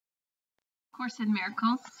Course in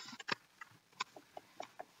Miracles,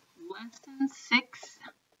 Lesson 6,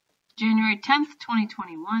 January 10th,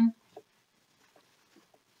 2021.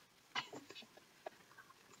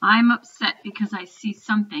 I'm upset because I see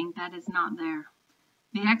something that is not there.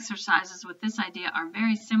 The exercises with this idea are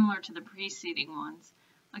very similar to the preceding ones.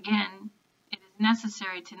 Again, it is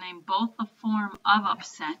necessary to name both the form of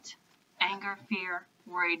upset, anger, fear,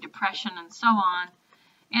 worry, depression, and so on,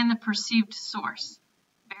 and the perceived source,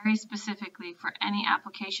 very specifically for any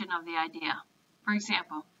application of the idea. For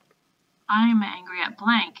example, I am angry at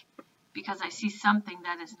blank because I see something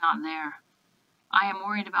that is not there. I am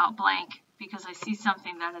worried about blank because I see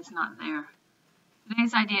something that is not there.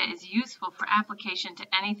 Today's idea is useful for application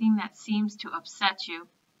to anything that seems to upset you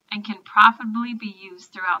and can profitably be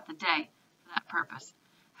used throughout the day for that purpose.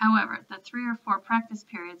 However, the 3 or 4 practice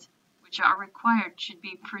periods which are required should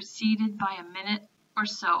be preceded by a minute or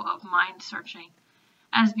so of mind searching,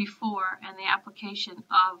 as before, and the application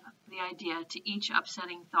of the idea to each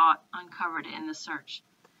upsetting thought uncovered in the search.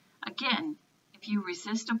 Again, if you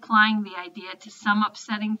resist applying the idea to some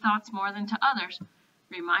upsetting thoughts more than to others,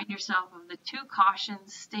 remind yourself of the 2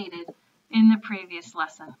 cautions stated in the previous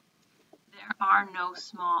lesson. There are no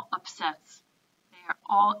small upsets. They are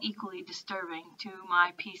all equally disturbing to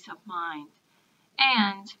my peace of mind.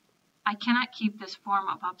 And I cannot keep this form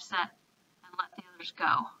of upset and let the others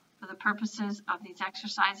go. For the purposes of these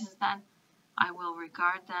exercises, then, I will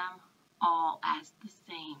regard them all as the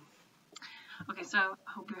same. Okay, so I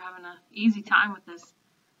hope you're having an easy time with this.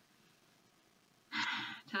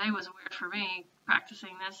 Today was weird for me,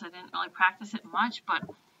 practicing this. I didn't really practice it much, but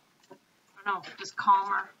I don't know, just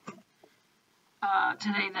calmer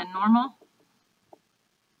today than normal.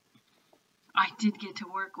 I did get to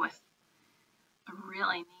work with a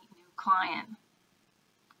really neat new client.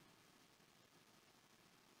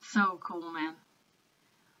 So cool, man.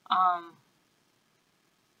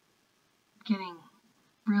 Getting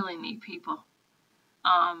really neat people.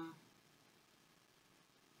 I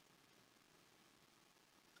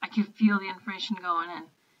could feel the information going in.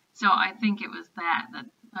 So I think it was that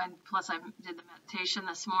plus I did the meditation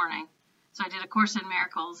this morning. So I did A Course in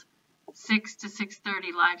Miracles, 6 to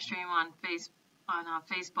 6:30 live stream on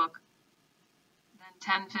Facebook. Then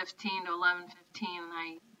 10:15 to 11:15,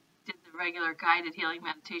 I did the regular guided healing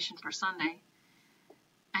meditation for Sunday.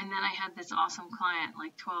 And then I had this awesome client,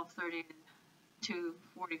 like 12:30 to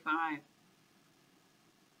 2:45.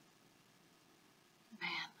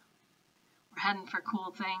 Man, we're heading for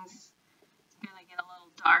cool things. It's going to get a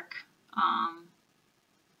little dark.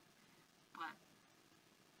 But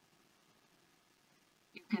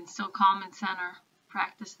you can still calm and center,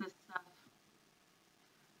 practice this stuff.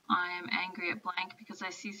 I am angry at blank because I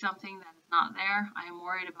see something that is not there. I am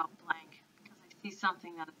worried about blank because I see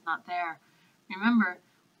something that is not there. Remember,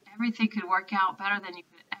 everything could work out better than you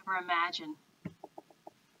could ever imagine.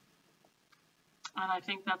 And I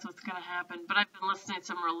think that's what's going to happen. But I've been listening to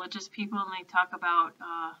some religious people, and they talk about,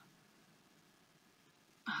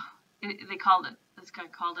 this guy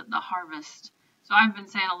called it the harvest. So I've been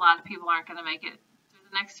saying a lot of people aren't going to make it through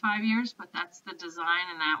the next 5 years, but that's the design,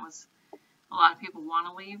 and that was, a lot of people want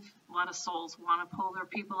to leave. A lot of souls want to pull their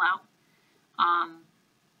people out.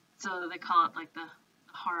 So they call it like the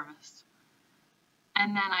harvest.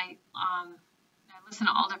 And then I listen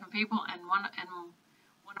to all different people, and one of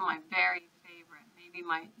my very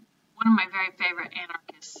favorite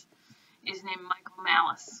anarchists is named Michael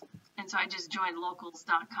Malice. And so I just joined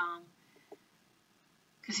locals.com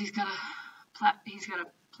because he's got a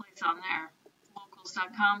place on there,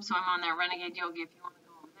 locals.com. So I'm on there, Renegade Yogi, if you want to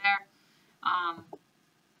go over there.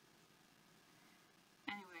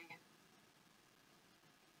 Anyway,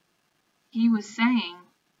 he was saying,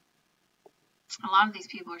 a lot of these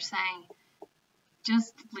people are saying,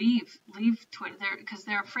 just leave Twitter because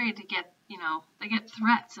they're afraid to get, they get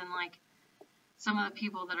threats, and like some of the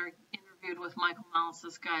people that are interviewed with Michael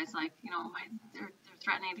Malice's guys, like, they're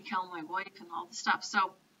threatening to kill my wife and all this stuff.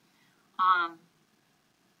 So, a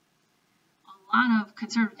lot of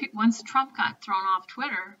conservative people, once Trump got thrown off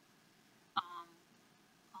Twitter,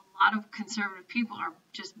 a lot of conservative people are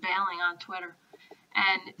just bailing on Twitter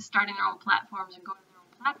and starting their own platforms and going to their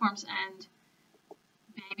own platforms, and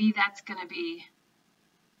maybe that's going to be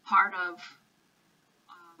part of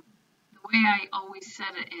the way I always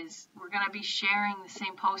said it is, we're going to be sharing the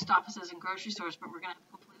same post offices and grocery stores, but we're going to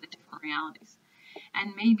have completely different realities.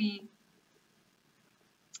 And maybe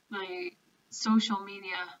the social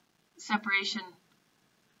media separation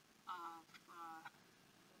of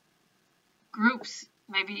groups,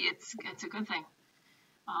 maybe it's a good thing.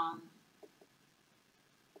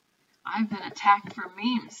 I've been attacked for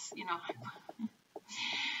memes,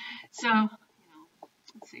 So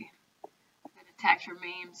attacked for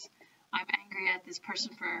memes. I'm angry at this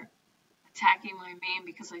person for attacking my meme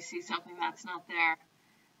because I see something that's not there.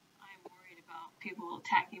 I'm worried about people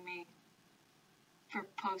attacking me for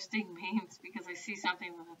posting memes because I see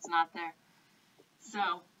something that's not there. So,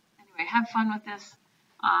 anyway, have fun with this.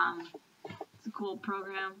 It's a cool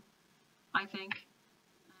program, I think.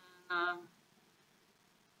 And,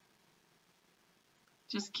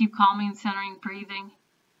 just keep calming, centering, breathing,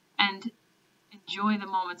 and enjoy the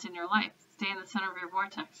moments in your life. Stay in the center of your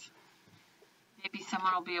vortex. Maybe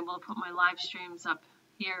someone will be able to put my live streams up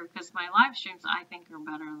here, because my live streams, I think, are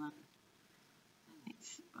better than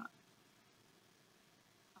these. But,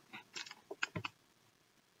 okay.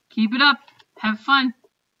 Keep it up. Have fun.